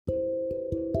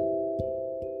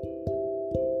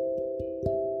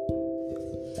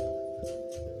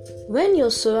When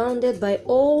you're surrounded by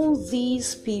all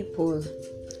these people,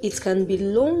 it can be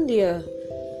lonelier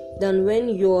than when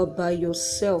you're by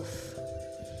yourself.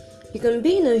 You can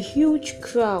be in a huge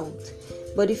crowd,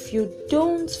 but if you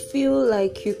don't feel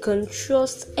like you can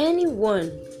trust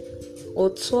anyone or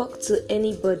talk to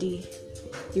anybody,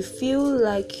 you feel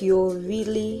like you're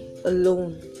really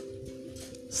alone,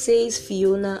 says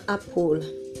Fiona Apple.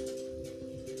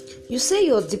 You say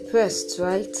you're depressed,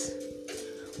 right?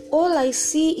 All I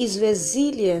see is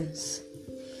resilience.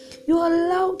 You're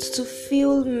allowed to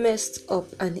feel messed up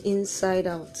and inside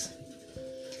out.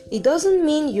 It doesn't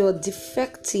mean you're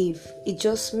defective. It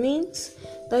just means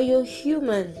that you're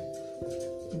human.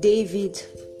 David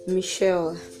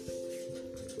Michelle.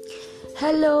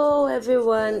 Hello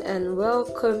everyone and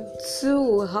welcome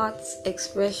to Heart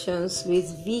Expressions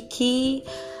with Vicky.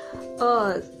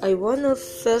 I want to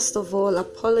first of all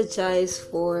apologize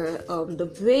for the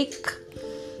break.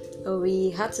 We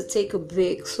had to take a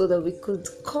break so that we could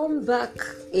come back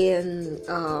in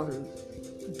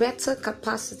better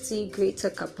capacity,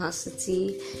 greater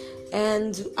capacity.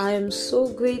 And I am so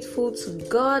grateful to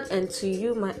God and to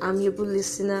you, my amiable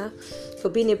listener, for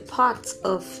being a part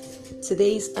of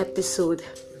today's episode.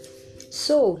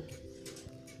 So,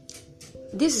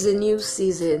 this is a new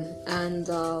season, and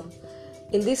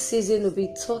in this season we'll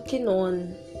be talking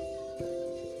on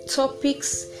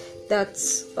topics that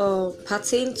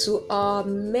pertain to our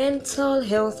mental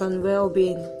health and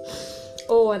well-being.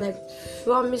 And I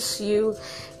promise you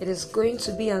it is going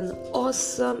to be an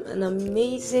awesome and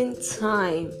amazing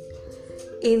time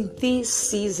in this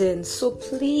season. So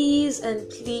please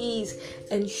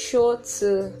ensure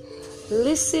to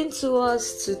listen to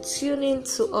us, to tune in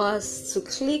to us, to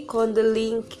click on the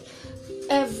link.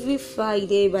 Every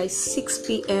Friday by 6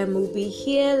 p.m. we'll be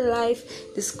here live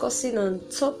discussing on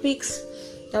topics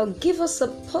that will give us a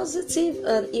positive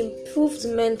and improved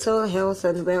mental health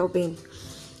and well-being.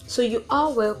 So you are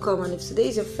welcome, and if today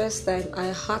is your first time,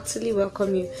 I heartily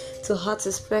welcome you to Heart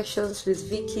Expressions with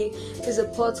Vicky. This is a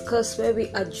podcast where we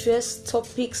address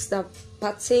topics that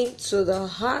pertain to the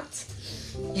heart,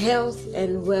 health,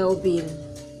 and well-being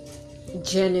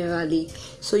generally.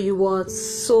 So you are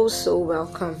so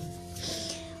welcome.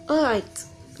 Alright,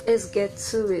 let's get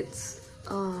to it.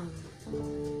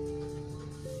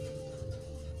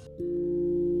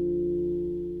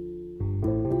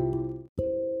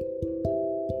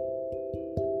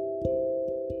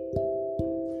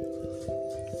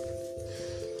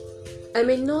 I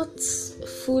may not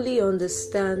fully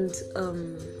understand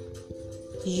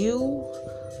you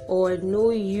or know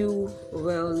you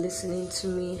well listening to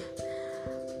me,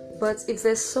 but if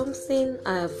there's something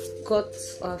I've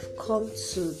come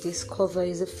to discover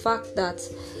is the fact that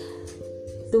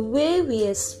the way we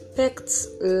expect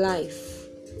life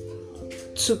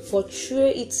to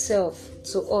portray itself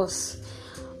to us,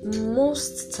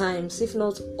 most times, if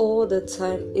not all the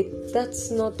time,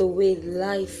 that's not the way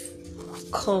life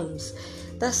comes.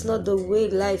 That's not the way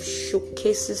life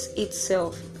showcases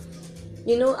itself.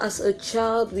 You know, as a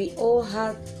child, we all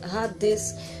had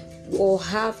this or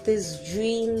have these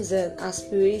dreams and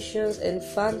aspirations and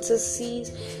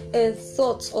fantasies and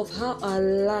thoughts of how our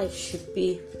life should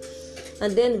be.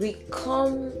 And then we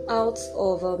come out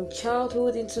of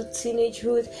childhood into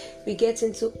teenagehood, we get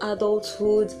into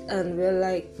adulthood, and we're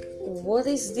like, what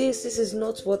is this? This is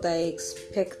not what I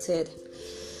expected.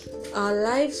 Our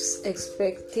life's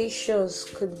expectations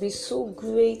could be so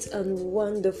great and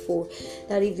wonderful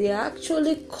that if they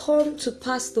actually come to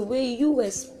pass the way you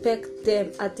expect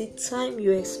them at the time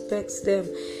you expect them,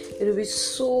 it will be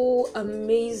so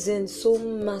amazing, so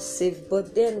massive.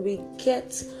 But then we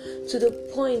get to the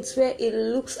point where it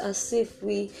looks as if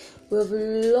we've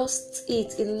lost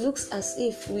it. It looks as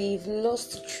if we've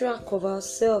lost track of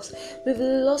ourselves. We've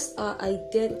lost our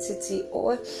identity,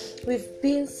 or we've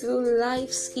been through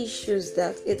life's issues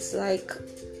that it's like,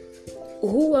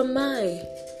 who am I?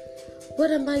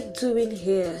 What am I doing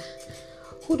here?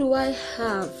 Who do I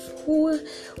have? Who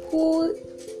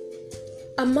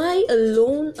am I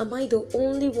alone? Am I the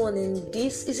only one in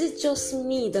this? Is it just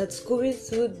me that's going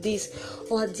through this,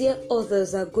 or are there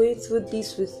others that are going through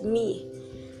this with me?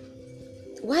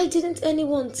 Why didn't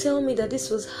anyone tell me that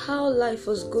this was how life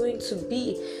was going to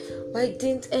be? Why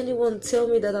didn't anyone tell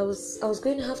me that I was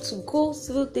going to have to go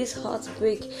through this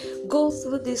heartbreak, go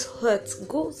through this hurt,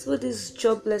 go through this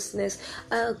joblessness?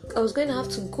 I was going to have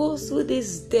to go through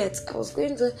this debt. I was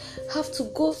going to have to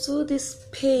go through this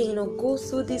pain, or go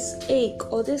through this ache,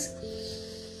 or this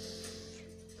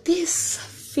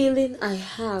feeling I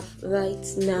have right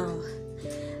now.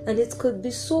 And it could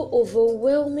be so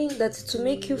overwhelming that to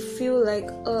make you feel like,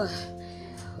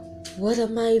 what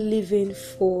am I living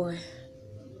for?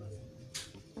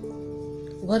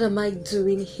 What am I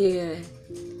doing here?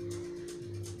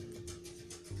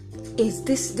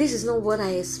 This is not what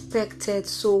I expected,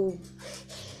 so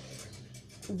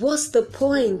what's the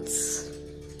point?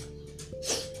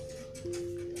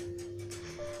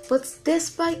 But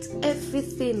despite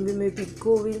everything we may be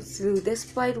going through,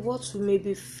 despite what we may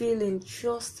be feeling,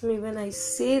 trust me when I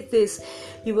say this,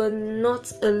 you are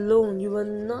not alone. You are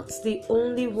not the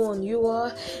only one. You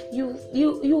are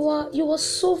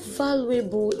so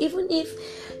valuable. Even if,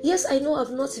 yes, I know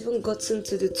I've not even gotten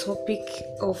to the topic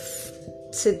of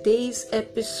today's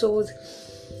episode,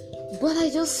 but I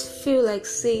just feel like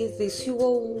saying this. You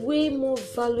are way more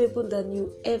valuable than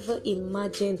you ever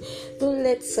imagined. Don't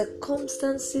let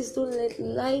circumstances, don't let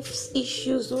life's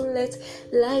issues, don't let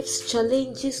life's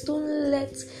challenges, don't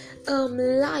let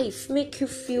life make you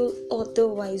feel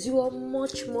otherwise. You are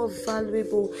much more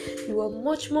valuable. You are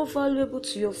much more valuable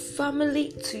to your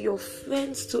family, to your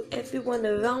friends, to everyone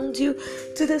around you,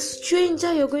 to the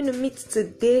stranger you're going to meet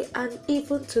today, and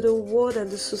even to the world and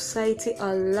the society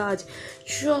at large.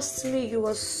 Trust me, you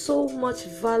are so much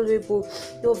valuable.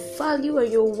 Your value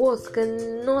and your worth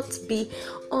cannot be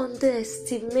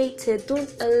underestimated.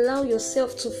 Don't allow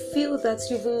yourself to feel that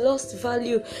you've lost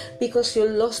value because you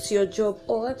lost your job,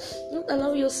 or don't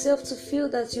allow yourself to feel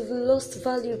that you've lost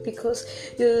value because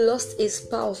you lost a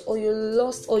spouse, or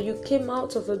you came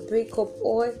out of a breakup,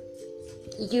 or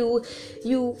you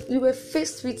were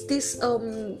faced with this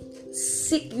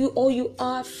you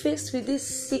are faced with this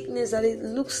sickness that it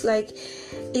looks like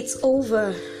it's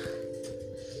over.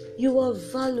 You are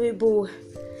valuable.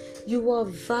 You are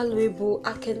valuable.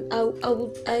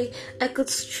 I could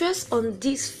stress on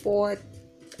this for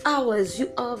hours. You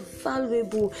are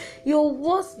valuable. Your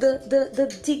worth,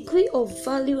 the degree of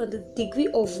value and the degree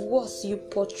of worth you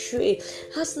portray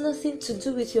has nothing to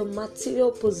do with your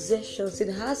material possessions.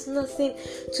 It has nothing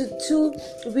to do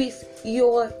with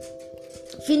your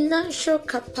financial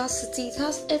capacity. It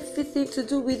has everything to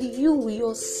do with you,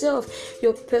 yourself,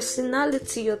 your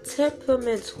personality, your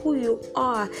temperament, who you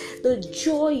are, the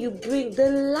joy you bring, the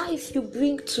life you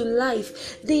bring to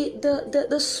life,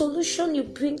 the solution you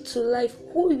bring to life,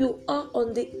 who you are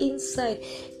on the inside.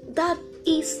 That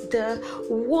is the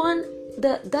one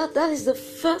that is the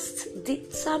first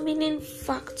determining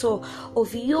factor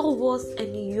of your worth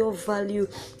and your value.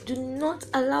 Do not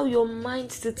allow your mind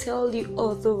to tell you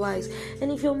otherwise.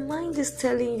 And if your mind is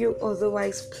telling you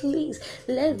otherwise, please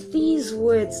let these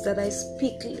words that I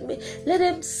speak, let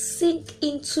them sink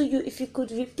into you. If you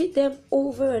could repeat them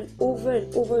over and over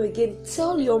and over again,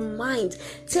 tell your mind,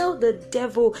 tell the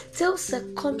devil, tell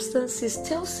circumstances,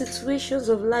 tell situations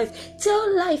of life,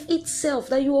 tell life itself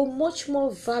that you are much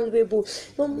more valuable.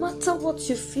 No matter what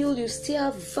you feel, you still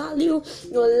have value.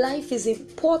 Your life is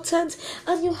important,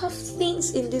 and you have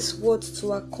things in this world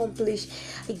to accomplish.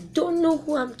 I don't know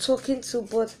who I'm talking to,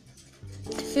 but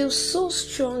I feel so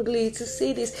strongly to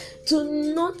say this. Do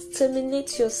not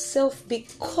terminate yourself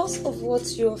because of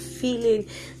what you're feeling.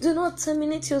 Do not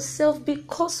terminate yourself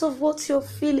because of what you're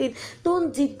feeling.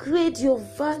 Don't degrade your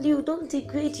value. Don't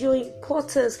degrade your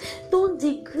importance. Don't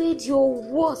degrade your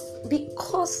worth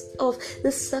because of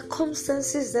the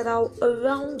circumstances that are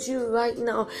around you right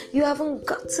now. You haven't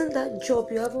gotten that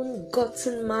job. You haven't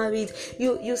gotten married.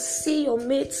 You see your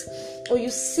mates, or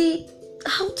you see,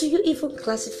 how do you even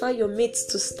classify your mates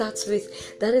to start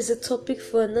with? That is a topic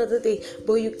for another day.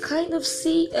 But you kind of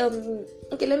see,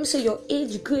 okay, let me say your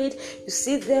age grade. You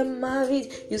see them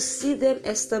married. You see them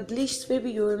established. Maybe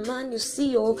you're a man. You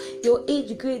see your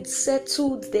age grade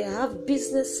settled. They have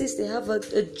businesses. They have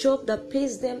a job that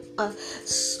pays them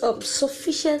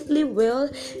sufficiently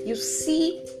well. You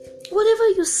see, whatever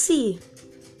you see,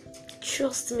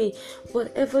 trust me,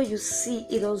 whatever you see,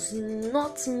 it does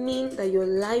not mean that your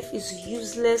life is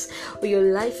useless, or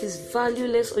your life is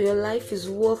valueless, or your life is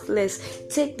worthless.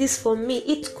 Take this from me.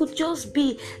 It could just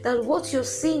be that what you're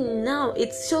seeing now,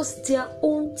 it's just their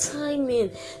own timing,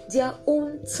 their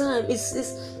own time.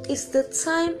 It's the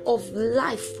time of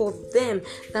life for them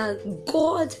that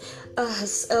God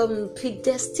has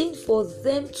predestined for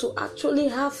them to actually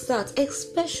have that,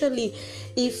 especially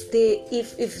if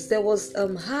there was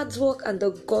hard work and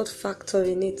the God factor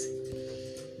in it.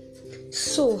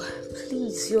 So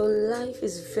please, your life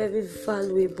is very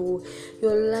valuable.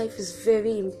 Your life is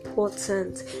very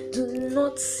important. Do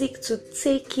not seek to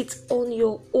take it on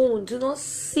your own. Do not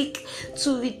seek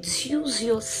to reduce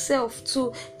yourself,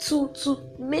 to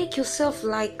make yourself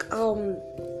like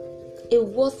a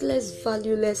worthless,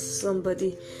 valueless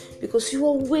somebody, because you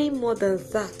are way more than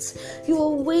that. You are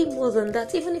way more than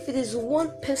that. Even if it is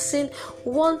one person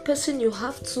you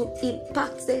have to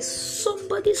impact, there's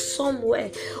somebody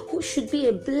somewhere who should be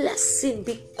a blessing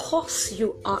because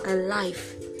you are alive.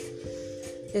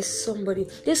 There's somebody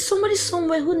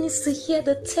somewhere who needs to hear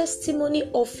the testimony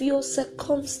of your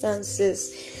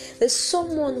circumstances. There's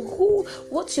someone who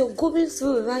what you're going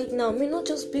through right now may not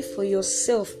just be for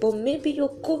yourself, but maybe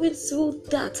you're going through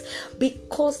that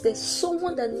because there's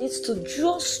someone that needs to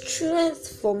draw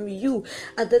strength from you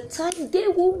at the time they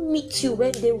will meet you,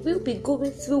 when they will be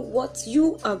going through what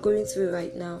you are going through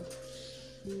right now.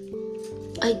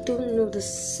 I don't know the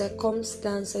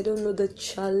circumstance, I don't know the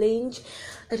challenge,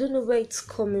 I don't know where it's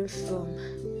coming from.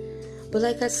 But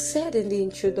like I said in the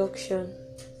introduction,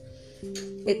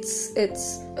 it's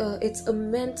a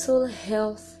mental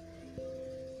health,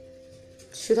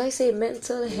 should I say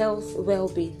mental health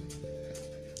well-being,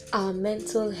 our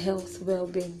mental health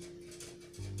well-being.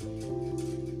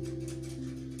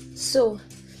 So,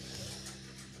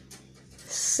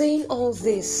 saying all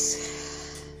this,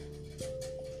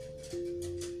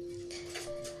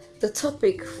 the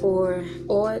topic for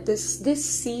this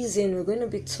season, we're going to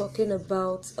be talking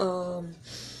about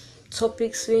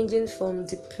topics ranging from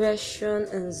depression,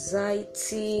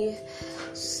 anxiety,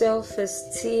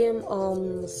 self-esteem,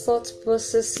 thought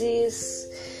processes,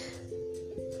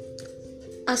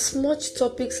 as much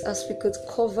topics as we could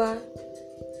cover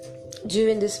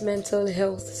during this mental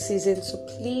health season. So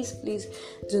please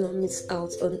do not miss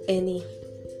out on any.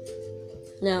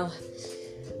 Now,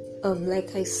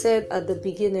 like I said at the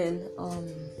beginning,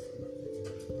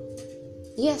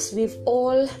 yes, we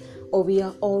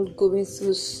are all going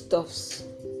through stuffs.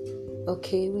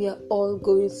 Okay, we are all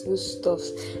going through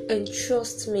stuffs, and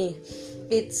trust me,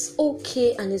 it's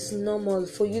okay and it's normal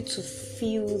for you to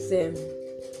feel them.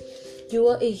 You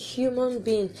are a human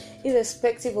being,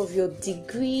 irrespective of your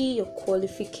degree, your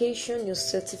qualification, your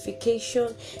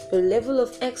certification, your level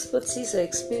of expertise or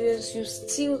experience. You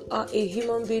still are a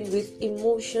human being with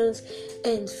emotions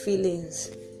and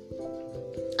feelings.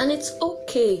 And it's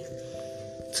okay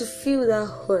to feel that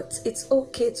hurt. It's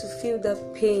okay to feel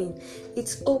that pain.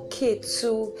 It's okay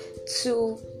to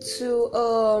feel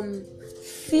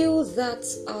that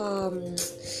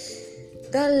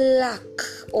lack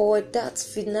or that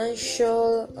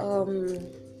financial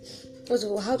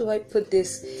how do I put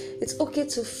this? It's okay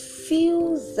to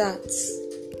feel that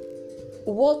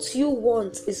what you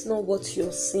want is not what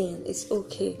you're seeing. It's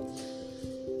okay.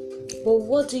 But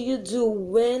what do you do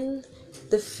when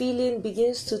the feeling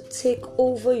begins to take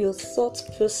over your thought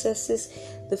processes?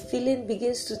 The feeling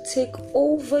begins to take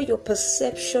over your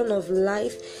perception of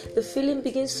life. The feeling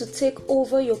begins to take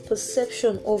over your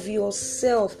perception of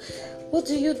yourself. What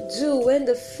do you do when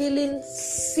the feeling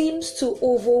seems to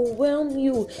overwhelm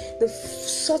you?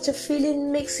 Such a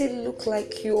feeling makes it look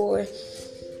like you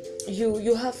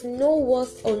have no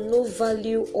worth or no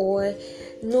value or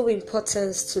no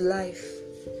importance to life.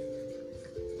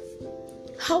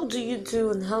 How do you do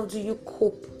and how do you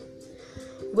cope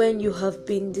when you have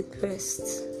been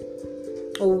depressed,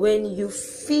 or when you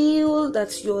feel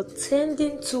that you're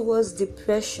tending towards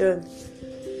depression?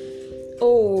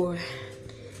 Or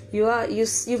you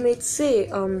may say,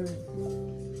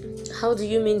 how do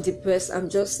you mean depressed? I'm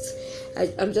just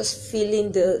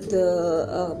feeling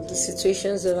the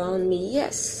situations around me.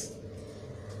 Yes,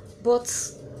 but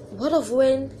what of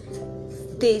when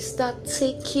they start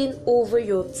taking over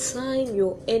your time,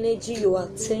 your energy, your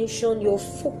attention, your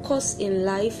focus in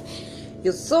life,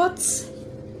 your thoughts,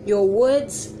 your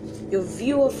words, your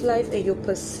view of life, and your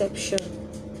perception?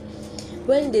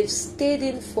 When they've stayed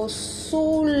in for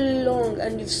so long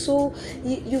and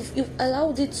you've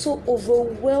allowed it so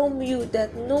overwhelm you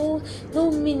that no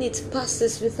minute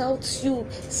passes without you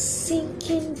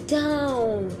sinking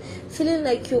down, feeling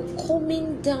like you're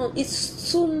coming down.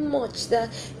 It's too much that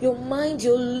your mind,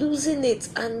 you're losing it.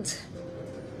 And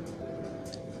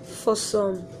for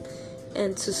some,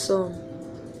 and to some,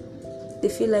 they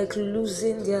feel like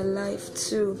losing their life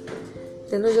too.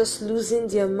 They're not just losing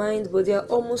their mind, but they are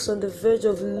almost on the verge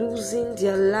of losing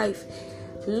their life.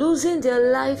 Losing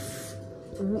their life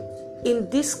in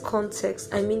this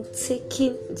context, I mean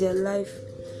taking their life,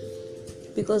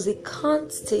 because they can't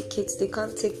take it. They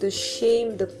can't take the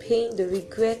shame, the pain, the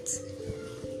regret.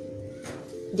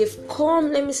 They've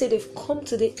come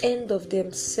to the end of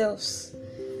themselves,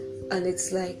 and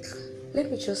it's like, let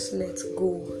me just let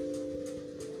go.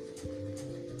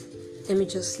 Let me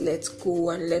just let go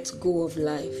and let go of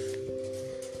life.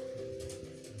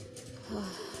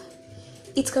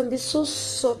 It can be so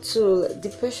subtle.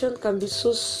 Depression can be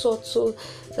so subtle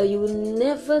that you will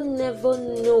never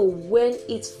know when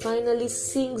it finally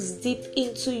sinks deep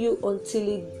into you until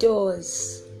it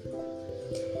does.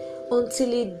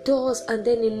 Until it does, and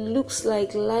then it looks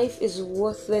like life is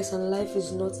worthless and life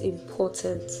is not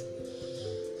important.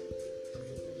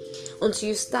 Until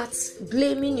you start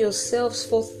blaming yourselves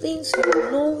for things you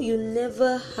know you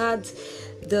never had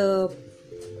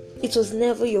it was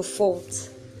never your fault.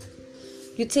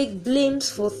 You take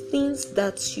blames for things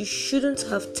that you shouldn't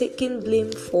have taken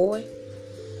blame for.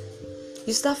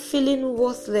 You start feeling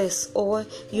worthless or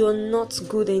you're not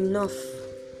good enough.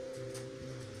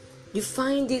 You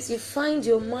find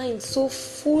your mind so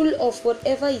full of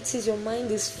whatever it is your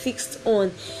mind is fixed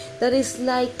on that it's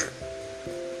like,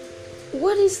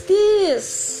 what is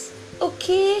this?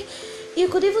 Okay, you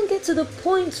could even get to the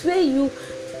point where you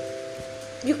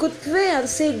could pray and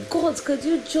say, God, could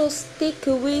you just take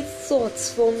away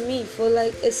thoughts from me for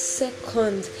like a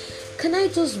second? Can I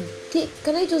just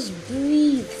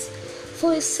breathe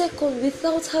for a second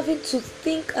without having to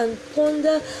think and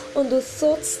ponder on the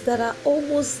thoughts that are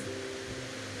almost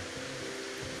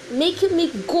making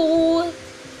me go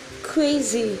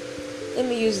crazy? Let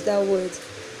me use that word.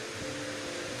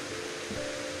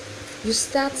 You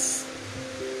start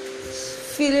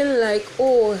feeling like,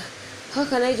 oh, how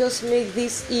can I just make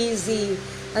this easy?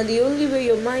 And the only way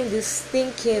your mind is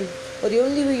thinking, or the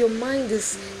only way your mind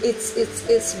is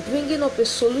it's bringing up a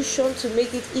solution to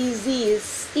make it easy,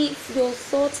 is if your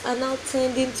thoughts are now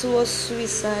tending towards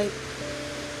suicide,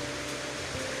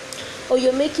 or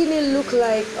you're making it look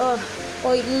like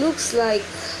or it looks like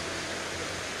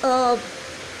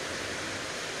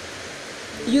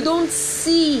you don't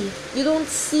see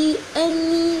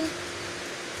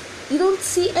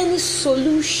any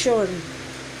solution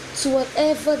to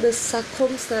whatever the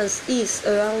circumstance is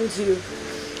around you,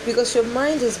 because your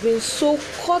mind has been so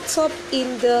caught up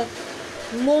in the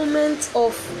moment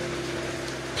of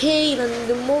pain and in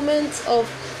the moment of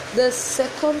the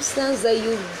circumstance that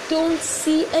you don't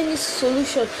see any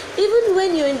solution. Even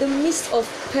when you're in the midst of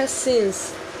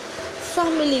persons,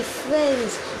 family,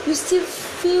 friends, you still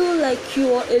feel like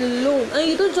you are alone. And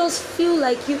you don't just feel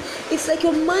like it's like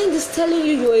your mind is telling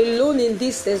you you're alone in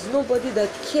this. There's nobody that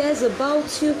cares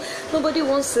about you. Nobody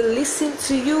wants to listen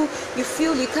to you. You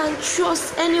feel you can't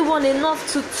trust anyone enough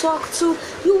to talk to.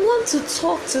 You want to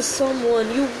talk to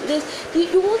someone. You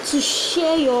want to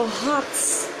share your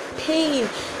heart's pain.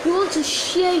 You want to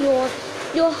share your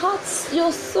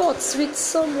thoughts with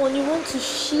someone. You want to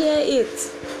share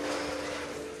it.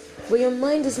 But your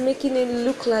mind is making it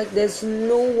look like there's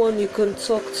no one you can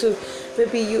talk to.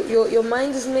 Maybe your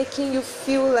mind is making you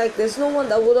feel like there's no one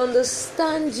that would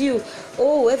understand you.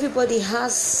 Oh, everybody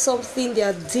has something they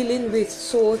are dealing with,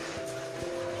 so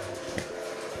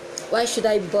why should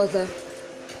I bother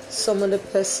some other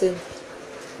person?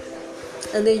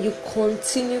 And then you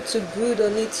continue to brood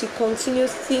on it. You continue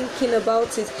thinking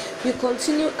about it. You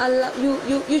continue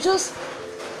you just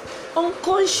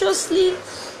unconsciously,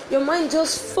 your mind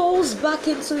just falls back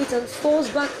into it and falls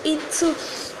back into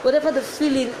whatever the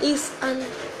feeling is, and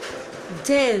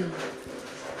then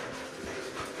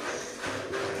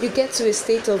you get to a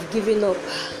state of giving up.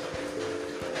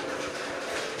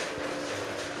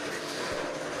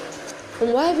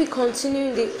 And while we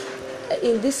continue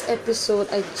in this episode,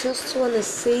 I just want to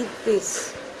say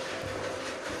this.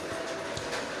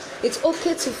 It's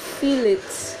okay to feel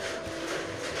it,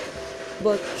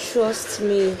 but trust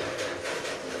me,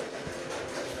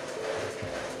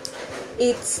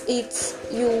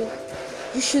 you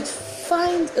should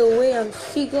find a way and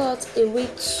figure out a way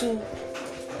to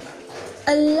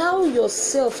allow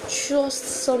yourself trust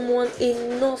someone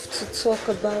enough to talk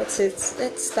about it.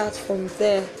 Let's start from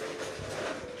there.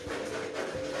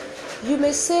 You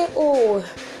may say, oh,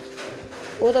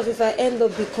 what if I end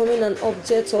up becoming an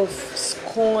object of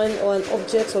scorn or an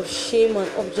object of shame, an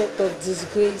object of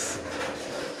disgrace?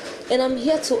 And I'm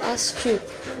here to ask you,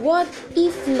 what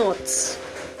if not?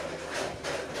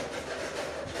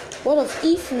 What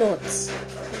if not?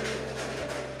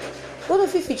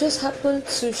 What if you just happen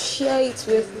to share it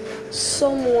with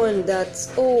someone that,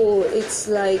 it's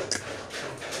like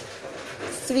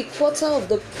 3/4 of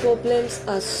the problems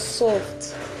are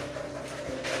solved?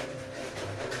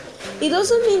 It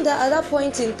doesn't mean that at that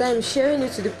point in time sharing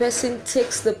it to the person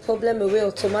takes the problem away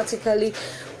automatically,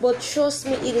 but trust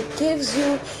me, it gives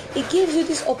you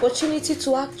this opportunity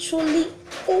to actually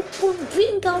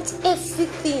bring out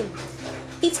everything.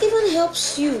 It even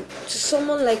helps you, to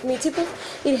someone like me.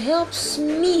 It helps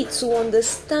me to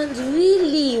understand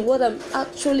really what I'm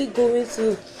actually going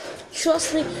through.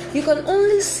 Trust me, you can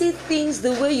only see things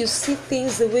the way you see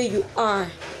things the way you are.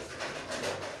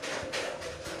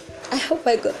 I hope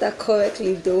I got that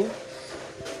correctly though.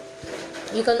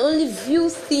 You can only view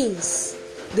things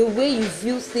the way you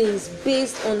view things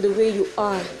based on the way you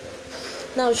are.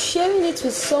 Now, sharing it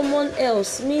with someone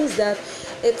else means that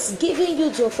it's giving you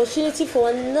the opportunity for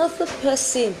another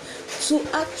person to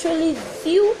actually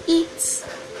view it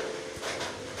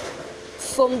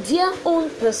from their own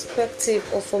perspective,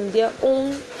 or from their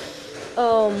own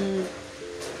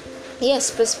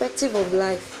perspective of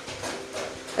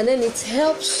life. And then it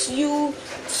helps you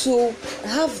to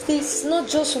have this not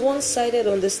just one-sided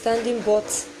understanding,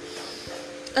 but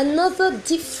another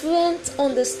different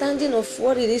understanding of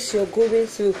what it is you're going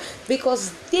through,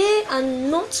 because they are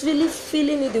not really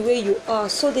feeling it the way you are,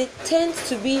 so they tend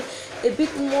to be a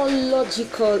bit more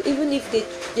logical. Even if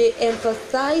they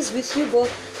empathize with you, but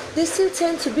they still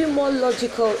tend to be more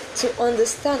logical to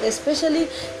understand, especially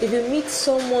if you meet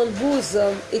someone who's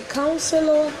a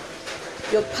counselor,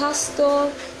 your pastor,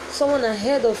 someone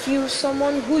ahead of you,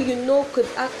 someone who you know could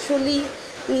actually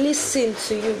listen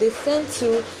to you. They tend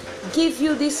to give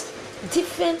you this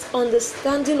different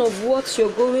understanding of what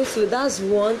you're going through. That's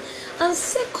one. And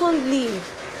secondly,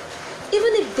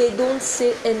 even if they don't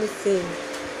say anything,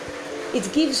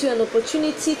 it gives you an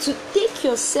opportunity to take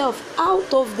yourself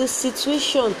out of the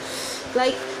situation.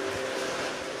 Like,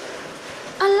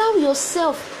 allow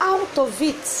yourself out of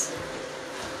it.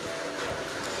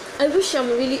 I wish I'm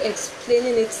really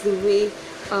explaining it the way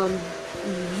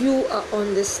you are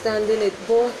understanding it,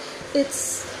 but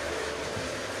it's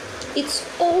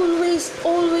always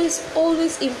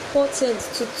important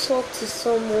to talk to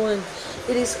someone.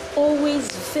 It is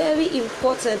always very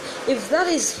important. If that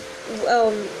is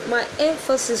my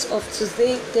emphasis of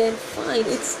today, then fine.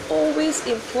 It's always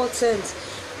important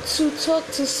to talk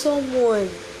to someone.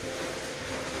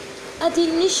 At the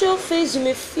initial phase, you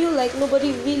may feel like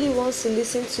nobody really wants to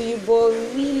listen to you, but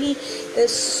really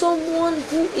there's someone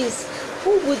who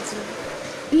would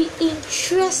be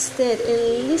interested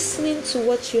in listening to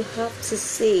what you have to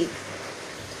say.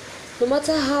 No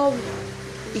matter how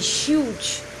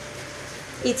huge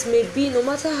it may be, no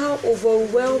matter how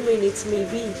overwhelming it may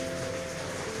be.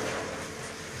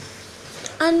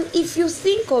 And if you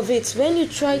think of it, when you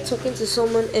try talking to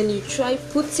someone and you try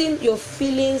putting your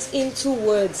feelings into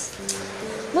words,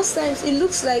 most times it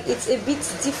looks like it's a bit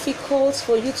difficult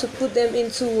for you to put them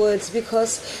into words,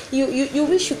 because you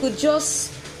wish you could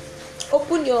just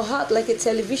open your heart like a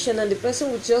television and the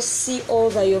person would just see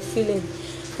all that you're feeling.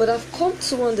 But I've come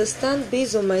to understand,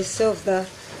 based on myself, that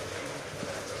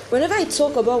whenever I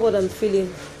talk about what I'm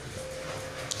feeling,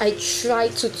 I try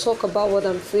to talk about what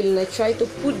I'm feeling. I try to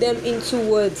put them into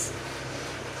words.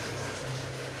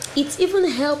 It even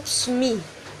helps me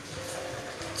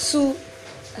to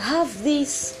have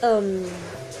this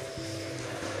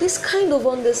kind of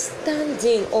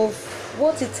understanding of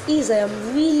what it is I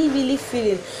am really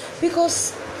feeling,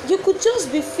 because you could just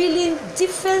be feeling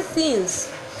different things,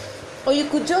 or you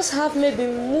could just have maybe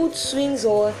mood swings,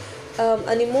 or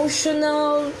an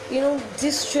emotional,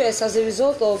 distress as a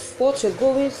result of what you're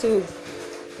going through.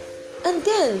 And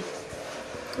then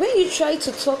when you try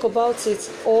to talk about it,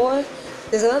 or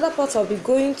there's another part I'll be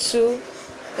going to,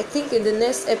 I think, in the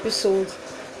next episode,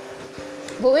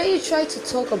 but when you try to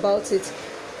talk about it,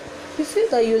 you feel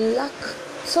that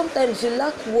sometimes you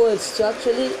lack words to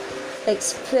actually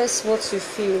express what you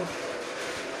feel.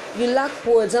 You lack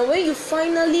words, and when you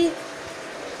finally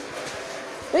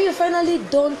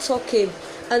done talking,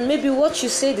 and maybe what you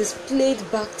said is played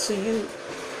back to you,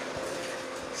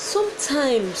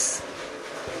 sometimes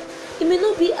it may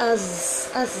not be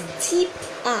as deep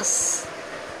as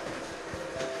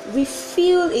we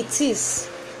feel it is.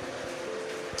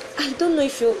 I don't know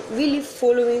if you're really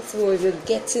following through, or if you're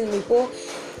getting me, but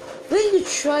when you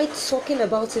try talking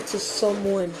about it to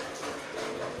someone,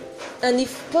 and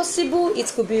if possible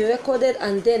it could be recorded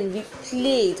and then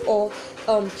replayed, or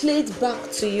played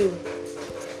back to you,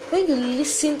 when you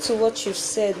listen to what you've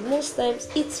said, most times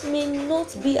it may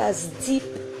not be as deep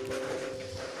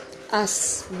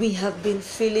as we have been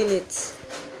feeling it.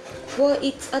 But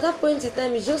at that point in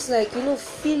time, it's just like,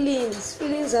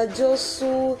 feelings are just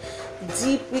so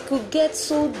deep. We could get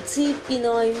so deep in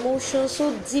our emotions,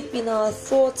 so deep in our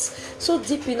thoughts, so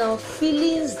deep in our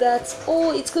feelings that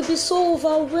it could be so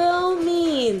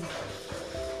overwhelming.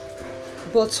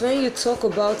 But when you talk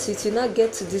about it, you now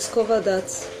get to discover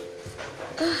that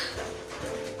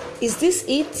is this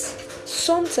it?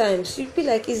 Sometimes you'd be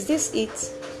like, is this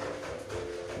it?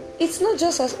 It's not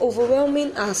just as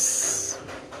overwhelming as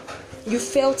you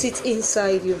felt it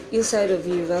inside of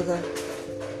you rather.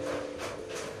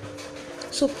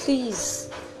 So please,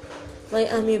 my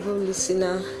amiable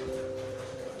listener,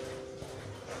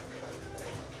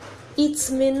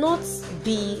 it may not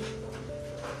be,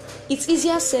 it's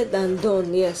easier said than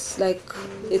done, yes, like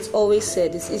it's always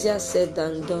said, it's easier said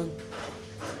than done.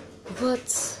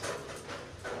 But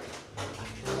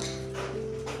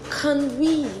can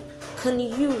you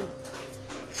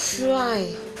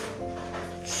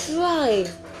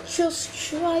just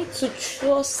try to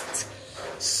trust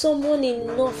someone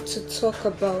enough to talk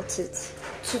about it,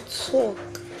 to talk,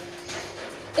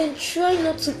 and try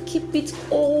not to keep it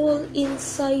all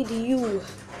inside you,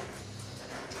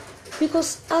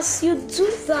 because as you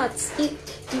do that,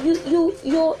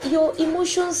 your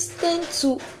emotions tend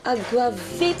to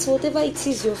aggravate whatever it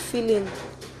is you're feeling.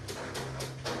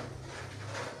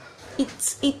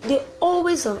 They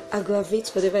always aggravate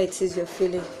whatever it is you're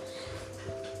feeling.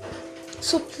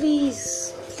 So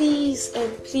please,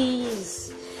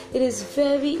 it is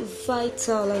very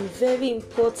vital and very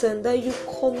important that you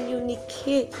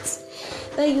communicate,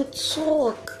 that you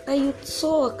talk.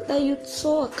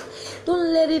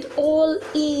 Don't let it all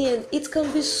in. It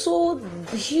can be so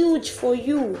huge for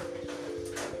you.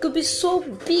 It could be so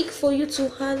big for you to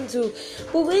handle.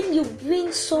 But when you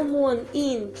bring someone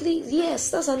in, please, yes,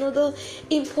 that's another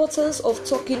importance of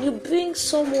talking. You bring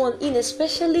someone in,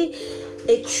 especially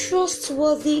a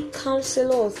trustworthy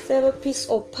counselor or therapist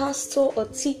or pastor or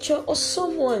teacher or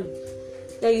someone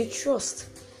that you trust.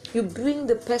 You bring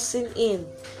the person in.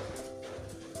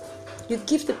 You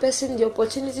give the person the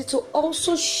opportunity to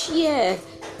also share.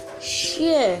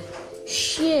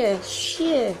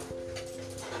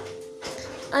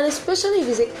 And especially if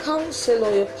it's a counselor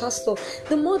or a pastor,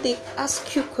 the more they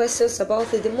ask you questions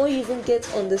about it, the more you even get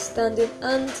understanding,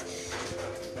 and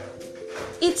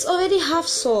it's already half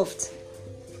solved.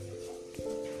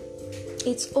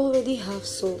 It's already half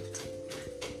solved.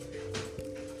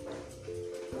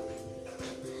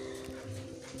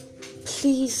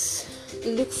 Please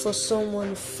look for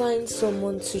someone, find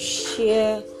someone to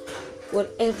share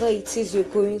whatever it is you're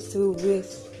going through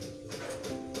with.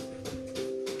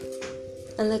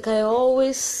 And like I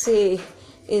always say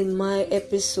in my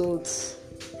episodes,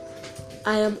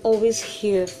 I am always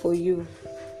here for you.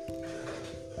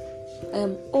 I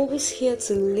am always here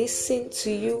to listen to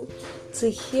you,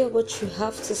 to hear what you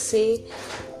have to say.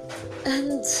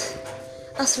 And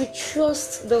as we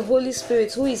trust the Holy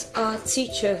Spirit, who is our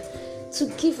teacher, to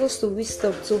give us the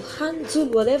wisdom to handle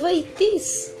whatever it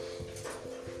is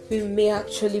we may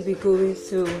actually be going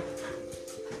through.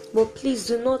 But please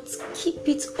do not keep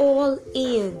it all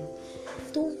in.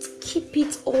 Don't keep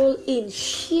it all in.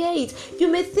 Share it. You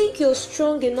may think you're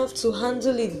strong enough to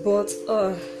handle it, but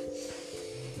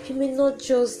you may not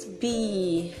just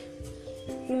be.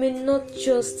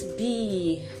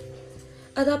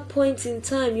 At that point in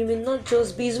time, you may not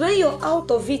just be. It's when you're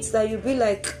out of it that you'll be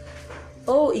like,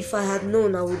 oh, if I had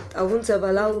known, I wouldn't have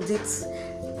allowed it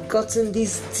gotten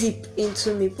this deep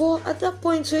into me. But at that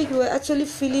point where you were actually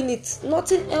feeling it,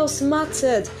 nothing else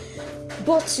mattered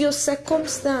but your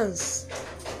circumstance.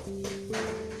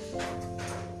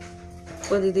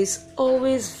 But it is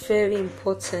always very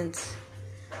important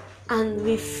and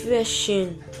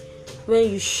refreshing when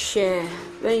you share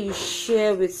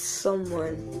with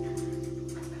someone.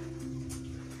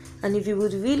 And if you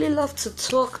would really love to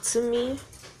talk to me,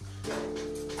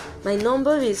 my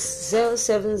number is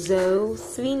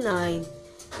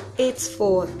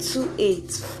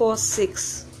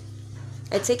 07039842846.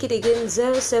 I take it again,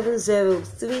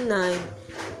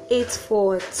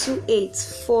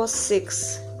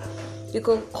 07039842846. You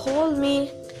can call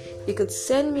me, you could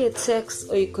send me a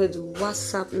text, or you could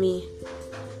WhatsApp me.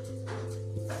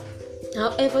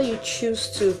 However you choose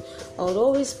to, I'll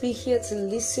always be here to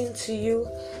listen to you,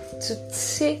 to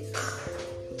take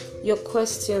your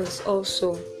questions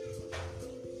also.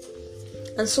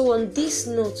 And so on this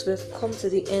note, we've come to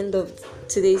the end of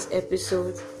today's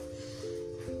episode.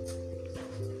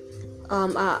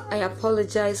 I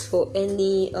apologize for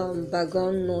any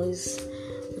background noise.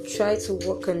 We'll try to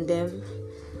work on them.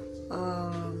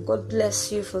 God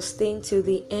bless you for staying till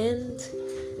the end.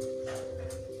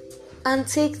 And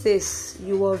take this: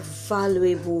 you are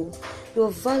valuable. You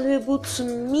are valuable to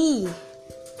me,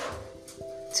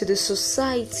 to the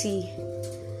society,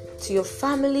 to your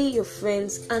family, your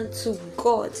friends, and to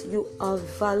God. You are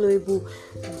valuable.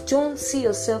 Don't see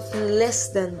yourself less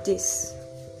than this.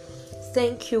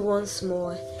 Thank you once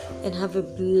more, and have a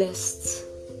blessed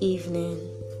evening.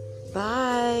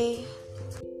 Bye.